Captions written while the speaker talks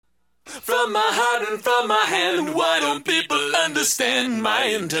From my heart and from my hand, why don't people understand my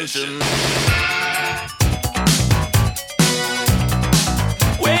intention?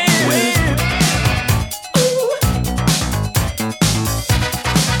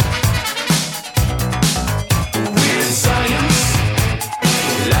 Weird science,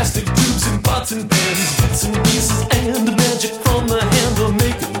 elastic tubes and pots and pans, bits and pieces and the magic from the hand will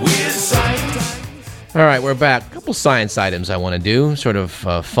make it weird science. All right, we're back. A couple science items I want to do, sort of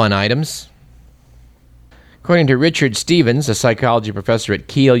fun items. According to Richard Stevens, a psychology professor at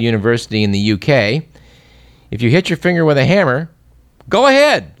Keele University in the UK, if you hit your finger with a hammer, go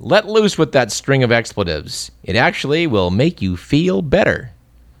ahead, let loose with that string of expletives. It actually will make you feel better.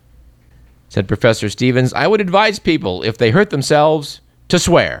 Said Professor Stevens, I would advise people, if they hurt themselves, to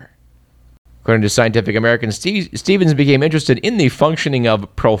swear. According to Scientific American, Stevens became interested in the functioning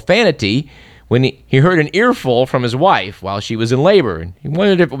of profanity when he heard an earful from his wife while she was in labor. He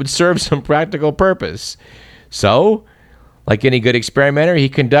wondered if it would serve some practical purpose. So, like any good experimenter, he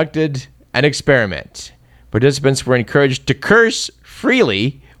conducted an experiment. Participants were encouraged to curse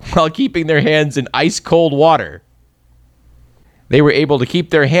freely while keeping their hands in ice-cold water. They were able to keep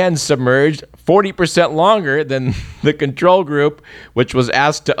their hands submerged 40% longer than the control group, which was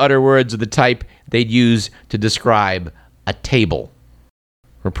asked to utter words of the type they'd use to describe a table.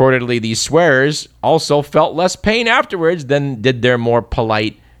 Reportedly, these swearers also felt less pain afterwards than did their more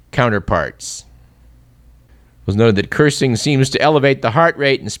polite counterparts. It was noted that cursing seems to elevate the heart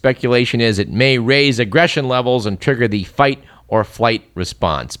rate, and speculation is it may raise aggression levels and trigger the fight or flight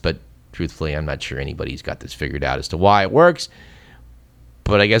response. But truthfully, I'm not sure anybody's got this figured out as to why it works.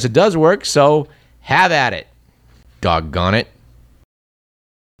 But I guess it does work, so have at it. Doggone it.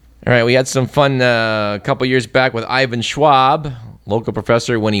 All right, we had some fun a couple years back with Ivan Schwab, local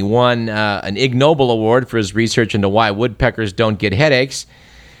professor, when he won an Ig Nobel Award for his research into why woodpeckers don't get headaches.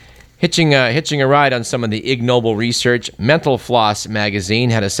 Hitching a ride on some of the Ig Nobel research, Mental Floss magazine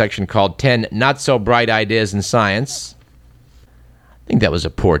had a section called 10 Not-So-Bright Ideas in Science. I think that was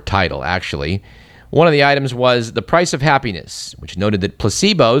a poor title, actually. One of the items was The Price of Happiness, which noted that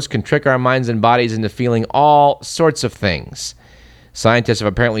placebos can trick our minds and bodies into feeling all sorts of things. Scientists have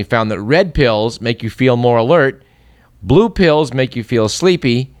apparently found that red pills make you feel more alert, blue pills make you feel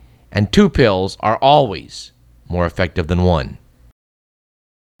sleepy, and 2 pills are always more effective than 1.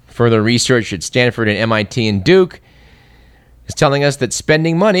 Further research at Stanford and MIT and Duke is telling us that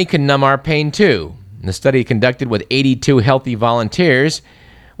spending money can numb our pain too. In the study conducted with 82 healthy volunteers,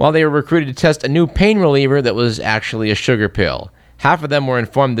 while they were recruited to test a new pain reliever that was actually a sugar pill. Half of them were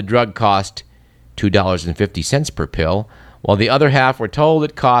informed the drug cost $2.50 per pill, while the other half were told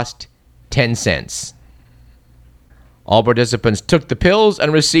it cost 10 cents. All participants took the pills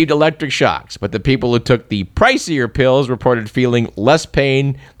and received electric shocks, but the people who took the pricier pills reported feeling less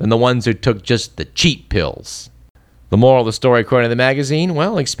pain than the ones who took just the cheap pills. The moral of the story, according to the magazine,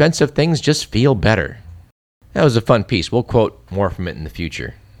 well, expensive things just feel better. That was a fun piece. We'll quote more from it in the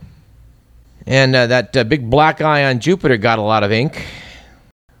future. And that big black eye on Jupiter got a lot of ink.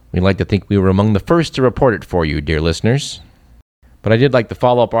 We'd like to think we were among the first to report it for you, dear listeners. But I did like the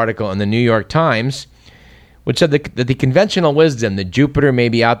follow-up article in the New York Times, which said that the conventional wisdom that Jupiter may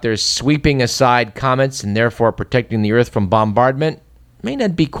be out there sweeping aside comets and therefore protecting the Earth from bombardment may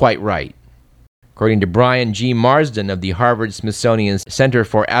not be quite right. According to Brian G. Marsden of the Harvard-Smithsonian Center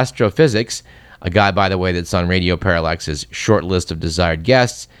for Astrophysics, a guy, by the way, that's on Radio Parallax's short list of desired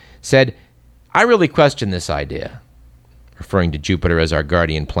guests, said, I really question this idea, referring to Jupiter as our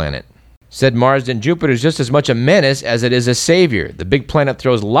guardian planet. Said Marsden, Jupiter is just as much a menace as it is a savior. The big planet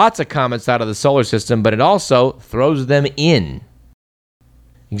throws lots of comets out of the solar system, but it also throws them in.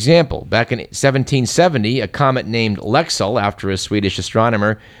 Example, back in 1770, a comet named Lexell, after a Swedish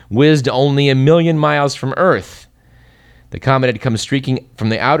astronomer, whizzed only 1 million miles from Earth. The comet had come streaking from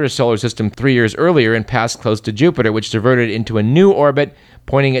the outer solar system 3 years earlier and passed close to Jupiter, which diverted it into a new orbit,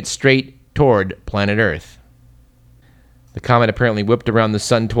 pointing it straight toward planet Earth. The comet apparently whipped around the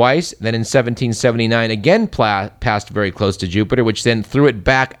sun twice, then in 1779 again passed very close to Jupiter, which then threw it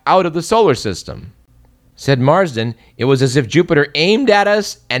back out of the solar system. Said Marsden, it was as if Jupiter aimed at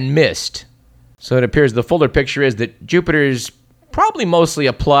us and missed. So it appears the fuller picture is that Jupiter is probably mostly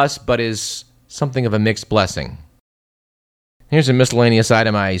a plus, but is something of a mixed blessing. Here's a miscellaneous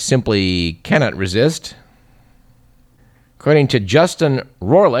item I simply cannot resist. According to Justin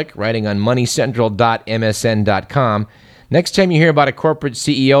Rorlick, writing on moneycentral.msn.com, next time you hear about a corporate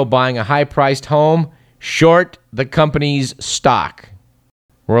CEO buying a high-priced home, short the company's stock.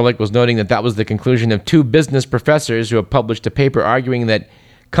 Rorlick was noting that was the conclusion of 2 business professors who have published a paper arguing that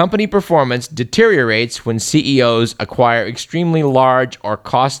company performance deteriorates when CEOs acquire extremely large or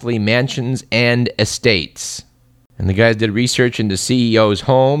costly mansions and estates. And the guys did research into CEOs'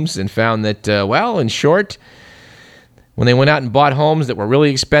 homes and found that, in short, when they went out and bought homes that were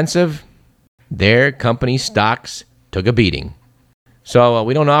really expensive, their company stocks took a beating. So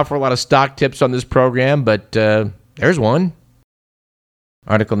we don't offer a lot of stock tips on this program, but there's one.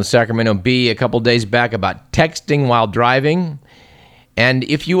 Article in the Sacramento Bee a couple days back about texting while driving. And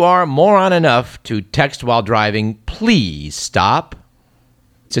if you are moron enough to text while driving, please stop.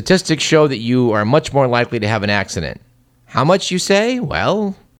 Statistics show that you are much more likely to have an accident. How much, you say?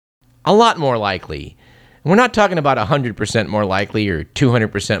 Well, a lot more likely. We're not talking about 100% more likely or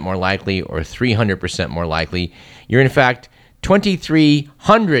 200% more likely or 300% more likely. You're in fact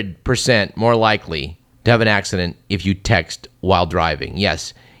 2,300% more likely to have an accident if you text while driving.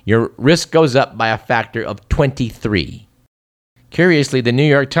 Yes, your risk goes up by a factor of 23. Curiously, the New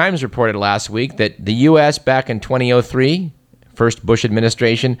York Times reported last week that the U.S. back in 2003, first Bush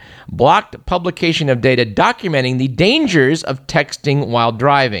administration, blocked publication of data documenting the dangers of texting while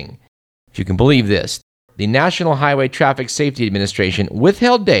driving. If you can believe this, the National Highway Traffic Safety Administration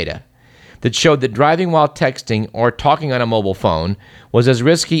withheld data that showed that driving while texting or talking on a mobile phone was as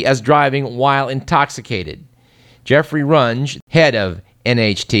risky as driving while intoxicated. Jeffrey Runge, head of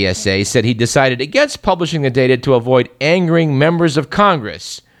NHTSA, said he decided against publishing the data to avoid angering members of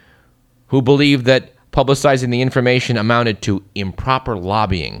Congress who believed that publicizing the information amounted to improper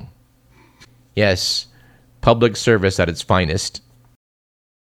lobbying. Yes, public service at its finest.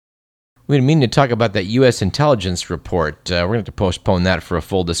 We didn't mean to talk about that U.S. intelligence report. We're going to have to postpone that for a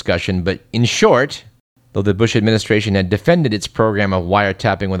full discussion. But in short, though the Bush administration had defended its program of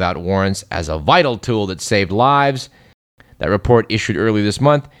wiretapping without warrants as a vital tool that saved lives, that report issued early this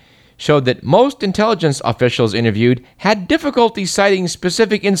month showed that most intelligence officials interviewed had difficulty citing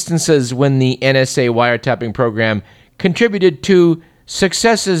specific instances when the NSA wiretapping program contributed to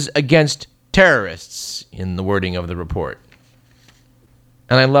successes against terrorists, in the wording of the report.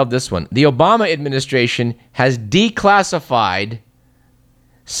 And I love this one. The Obama administration has declassified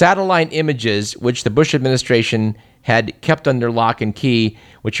satellite images which the Bush administration had kept under lock and key,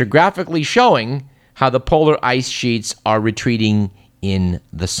 which are graphically showing how the polar ice sheets are retreating in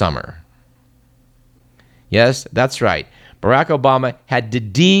the summer. Yes, that's right. Barack Obama had to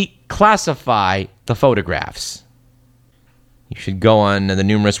declassify the photographs. You should go on the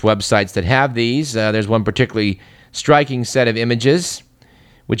numerous websites that have these. There's one particularly striking set of images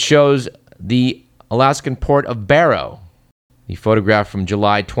which shows the Alaskan port of Barrow. The photograph from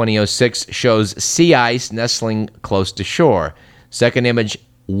July 2006 shows sea ice nestling close to shore. Second image,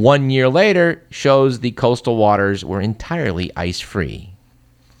 1 year later, shows the coastal waters were entirely ice-free.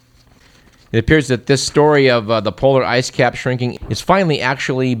 It appears that this story of the polar ice cap shrinking is finally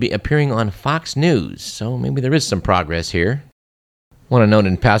actually appearing on Fox News, so maybe there is some progress here. I want to note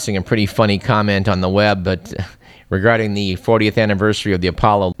in passing a pretty funny comment on the web, but regarding the 40th anniversary of the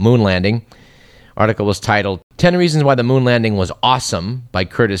Apollo moon landing. Article was titled, 10 Reasons Why the Moon Landing Was Awesome by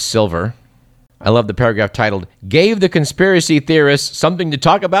Curtis Silver. I love the paragraph titled, Gave the Conspiracy Theorists Something to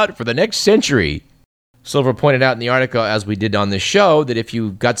Talk About for the Next Century. Silver pointed out in the article, as we did on the show, that if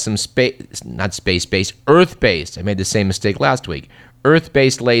you got some Earth-based, I made the same mistake last week,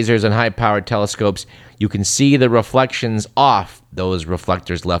 Earth-based lasers and high-powered telescopes, you can see the reflections off those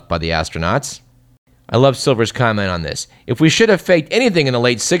reflectors left by the astronauts. I love Silver's comment on this. If we should have faked anything in the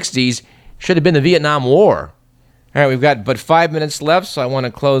late 60s, should have been the Vietnam War. All right, we've got but 5 minutes left, so I want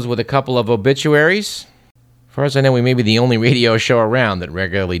to close with a couple of obituaries. As far as I know, we may be the only radio show around that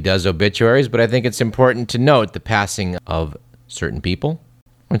regularly does obituaries, but I think it's important to note the passing of certain people,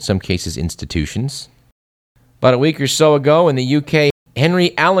 or in some cases institutions. About a week or so ago in the UK,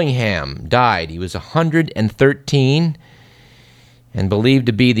 Henry Allingham died. He was 113 and believed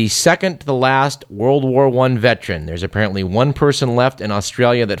to be the second to the last World War I veteran. There's apparently one person left in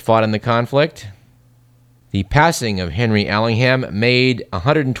Australia that fought in the conflict. The passing of Henry Allingham made a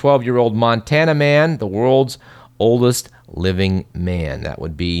 112-year-old Montana man the world's oldest living man. That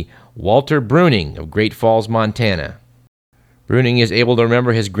would be Walter Bruning of Great Falls, Montana. Bruning is able to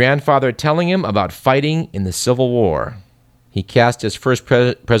remember his grandfather telling him about fighting in the Civil War. He cast his first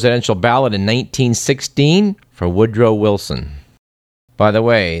presidential ballot in 1916 for Woodrow Wilson. By the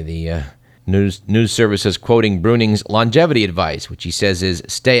way, the news service is quoting Bruning's longevity advice, which he says is,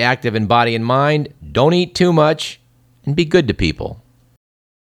 stay active in body and mind, don't eat too much, and be good to people.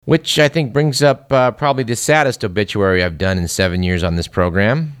 Which I think brings up probably the saddest obituary I've done in 7 years on this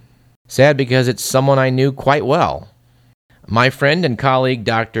program. Sad because it's someone I knew quite well. My friend and colleague,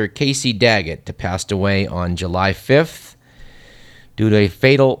 Dr. Casey Daggett, passed away on July 5th. due to a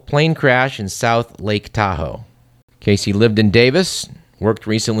fatal plane crash in South Lake Tahoe. Casey lived in Davis, worked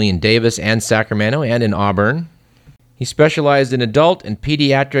recently in Davis and Sacramento and in Auburn. He specialized in adult and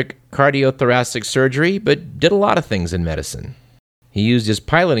pediatric cardiothoracic surgery, but did a lot of things in medicine. He used his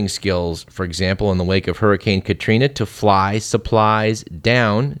piloting skills, for example, in the wake of Hurricane Katrina, to fly supplies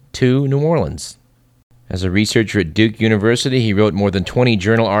down to New Orleans. As a researcher at Duke University, he wrote more than 20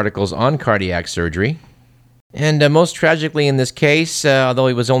 journal articles on cardiac surgery. And most tragically in this case, although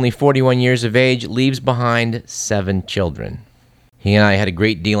he was only 41 years of age, leaves behind 7 children. He and I had a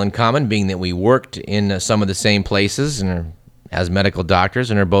great deal in common, being that we worked in some of the same places and are, as medical doctors,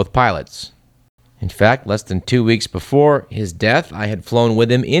 and are both pilots. In fact, less than 2 weeks before his death, I had flown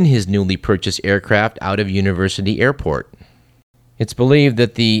with him in his newly purchased aircraft out of University Airport. It's believed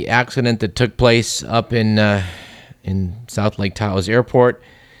that the accident that took place up in South Lake Tahoe's airport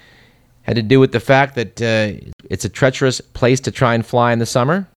had to do with the fact that it's a treacherous place to try and fly in the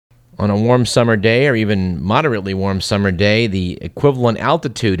summer. On a warm summer day, or even moderately warm summer day, the equivalent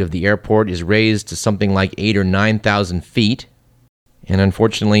altitude of the airport is raised to something like 8,000 or 9,000 feet. And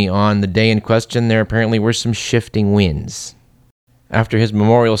unfortunately, on the day in question, there apparently were some shifting winds. After his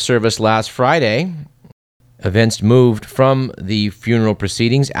memorial service last Friday, events moved from the funeral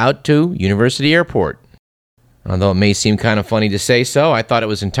proceedings out to University Airport. Although it may seem kind of funny to say so, I thought it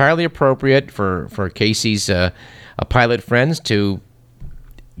was entirely appropriate for Casey's pilot friends to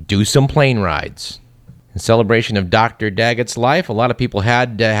do some plane rides. In celebration of Dr. Daggett's life, a lot of people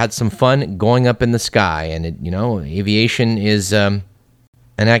had some fun going up in the sky. And, aviation is an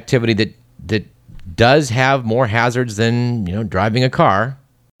activity that does have more hazards than, driving a car.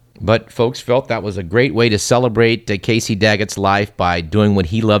 But folks felt that was a great way to celebrate Casey Daggett's life by doing what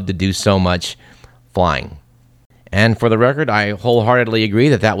he loved to do so much, flying. And for the record, I wholeheartedly agree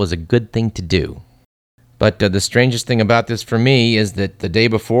that was a good thing to do. But the strangest thing about this for me is that the day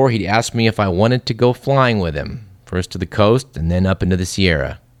before, he'd asked me if I wanted to go flying with him, first to the coast and then up into the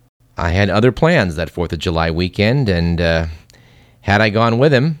Sierra. I had other plans that 4th of July weekend, and had I gone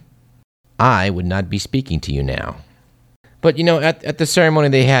with him, I would not be speaking to you now. But, at the ceremony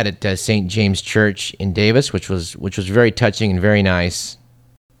they had at St. James Church in Davis, which was very touching and very nice,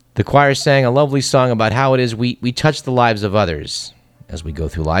 the choir sang a lovely song about how it is we touch the lives of others as we go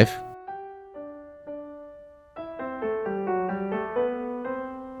through life.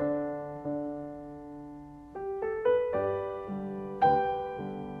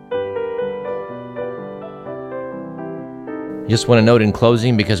 Just want to note in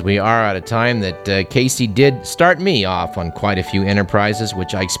closing, because we are out of time, that Casey did start me off on quite a few enterprises,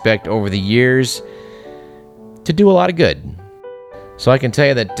 which I expect over the years to do a lot of good. So I can tell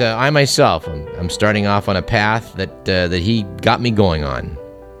you that I myself, I'm starting off on a path that he got me going on.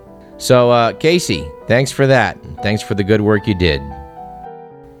 So Casey, thanks for that. Thanks for the good work you did.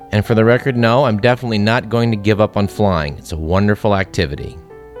 And for the record, no, I'm definitely not going to give up on flying. It's a wonderful activity.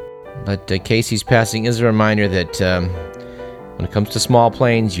 But Casey's passing is a reminder that when it comes to small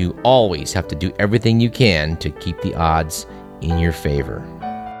planes, you always have to do everything you can to keep the odds in your favor.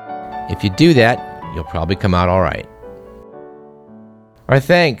 If you do that, you'll probably come out all right. Our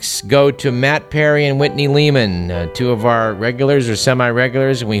thanks go to Matt Perry and Whitney Lehman, 2 of our regulars or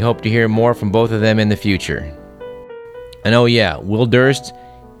semi-regulars, and we hope to hear more from both of them in the future. And oh yeah, Will Durst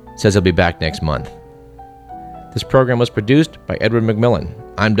says he'll be back next month. This program was produced by Edward McMillan.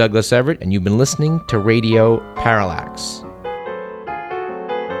 I'm Douglas Everett, and you've been listening to Radio Parallax.